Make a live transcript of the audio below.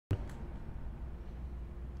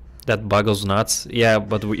That bug was nuts. Yeah,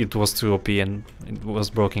 but it was too OP and it was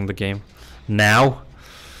broken the game. Now?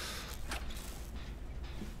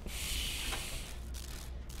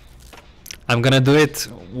 I'm gonna do it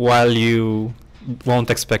while you won't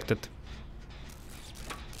expect it.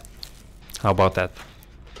 How about that?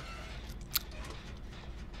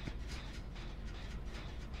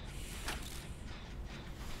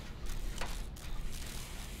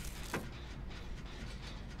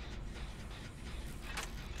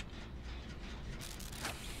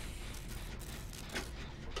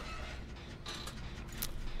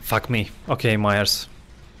 Fuck me. Okay, Myers.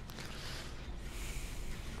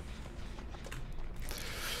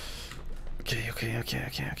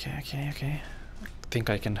 Okay. I think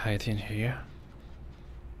I can hide in here.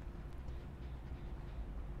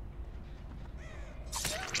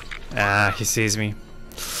 Ah, he sees me.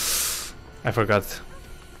 I forgot.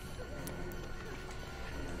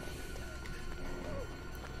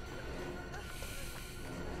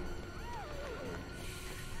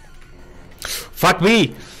 Fuck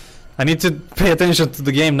me! I need to pay attention to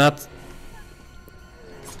the game, not...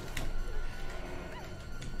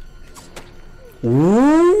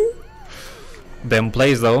 Ooh! Them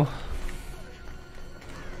plays though.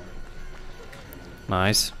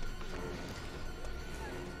 Nice.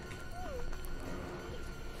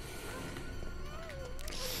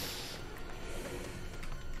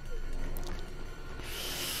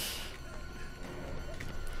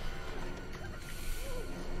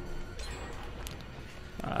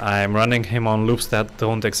 I'm running him on loops that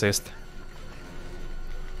don't exist.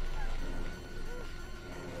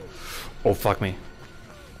 Oh, fuck me.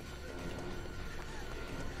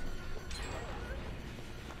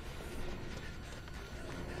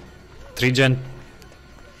 Three gen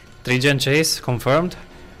chase confirmed.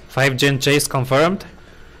 5 gen chase confirmed.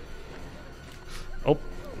 Oh.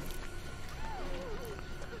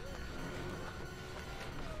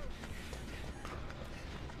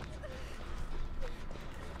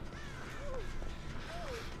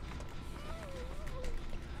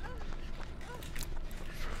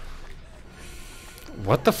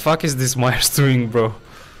 What the fuck is this Myers doing, bro?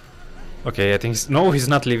 Okay, I think no, he's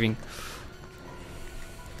not leaving.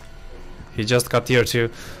 He just got tier 2.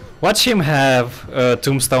 Watch him have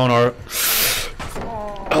Tombstone or...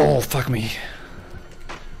 Oh, fuck me.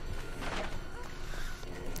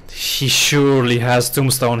 He surely has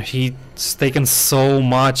Tombstone. He's taken so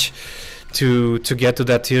much to get to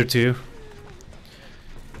that tier 2.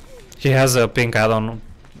 He has a pink add-on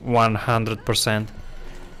 100%.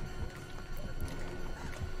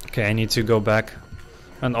 Okay, I need to go back.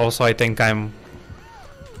 And also I think I'm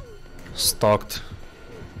stocked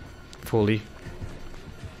fully.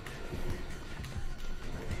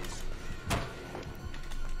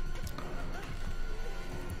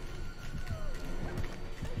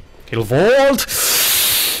 Kill Vault!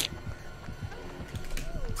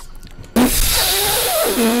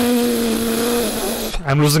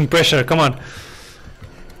 I'm losing pressure, come on.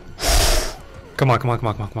 Come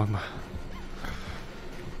on.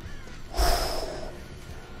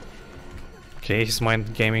 Okay, he's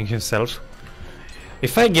mind gaming himself.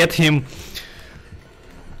 If I get him...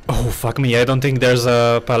 Oh, fuck me, I don't think there's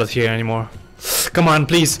a pallet here anymore. Come on,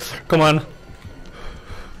 please, come on.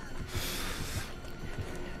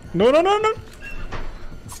 No.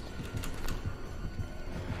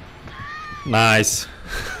 Nice.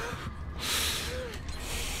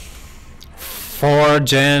 4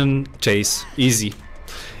 gen chase, easy.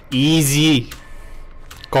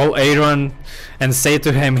 Call Aaron and say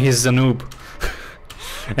to him he's a noob.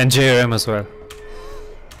 And JRM as well.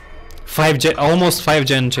 5 gen, almost 5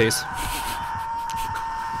 gen chase.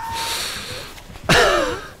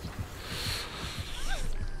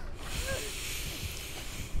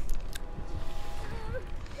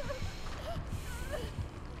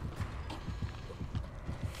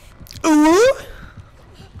 Ooh.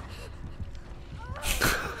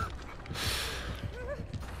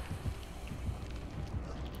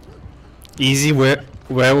 Easy, where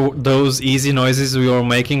those easy noises we were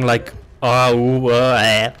making, like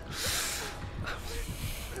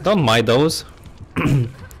don't mind those.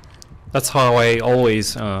 That's how I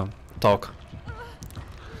always talk.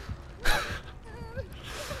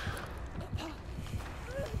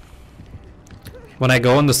 When I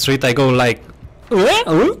go on the street, I go like.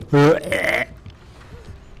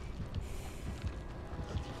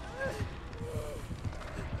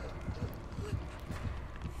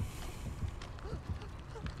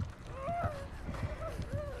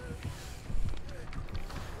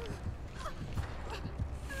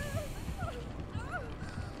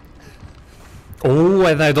 Oh,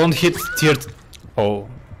 and I don't hit tier. Oh.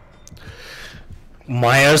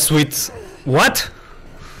 Myers with what?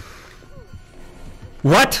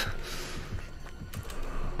 What?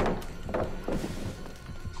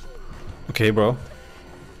 Okay, bro.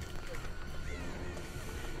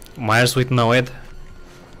 Myers with Noed.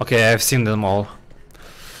 Okay, I've seen them all.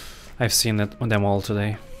 I've seen them all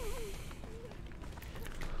today.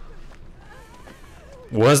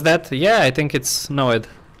 Was that? Yeah, I think it's Noed.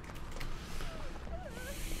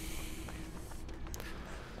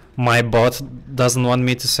 My bot doesn't want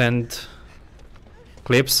me to send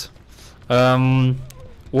clips.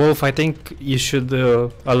 Wolf, I think you should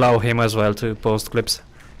allow him as well to post clips.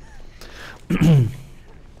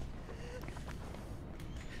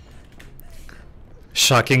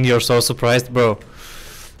 Shocking, you're so surprised, bro.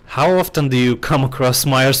 How often do you come across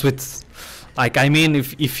Myers with, like, I mean,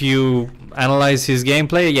 if you analyze his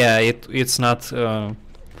gameplay, yeah, it's not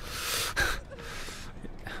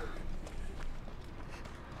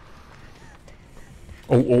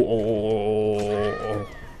Oh.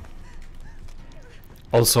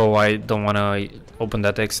 Also, I don't wanna open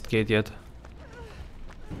that exit gate yet.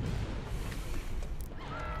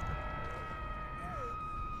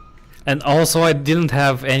 And also, I didn't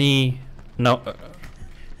have any... No...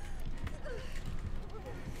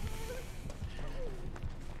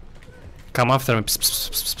 Come after me.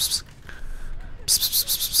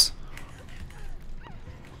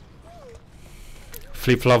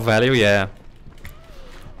 Flip-flop value, yeah.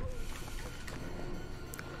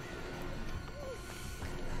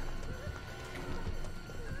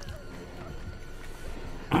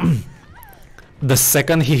 The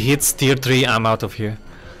second he hits tier 3, I'm out of here.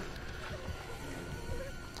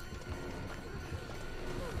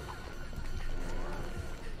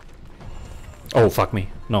 Oh, fuck me.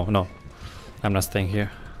 No, no. I'm not staying here.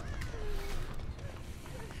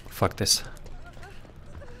 Fuck this.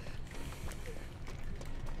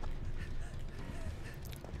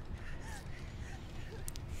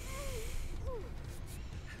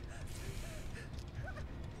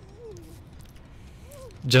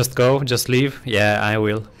 Just go, just leave. Yeah, I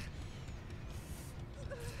will.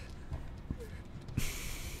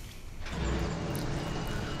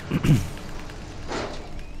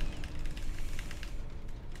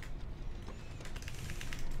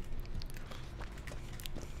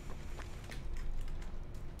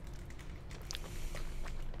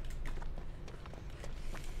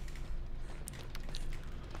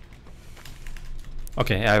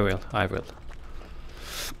 Okay, I will.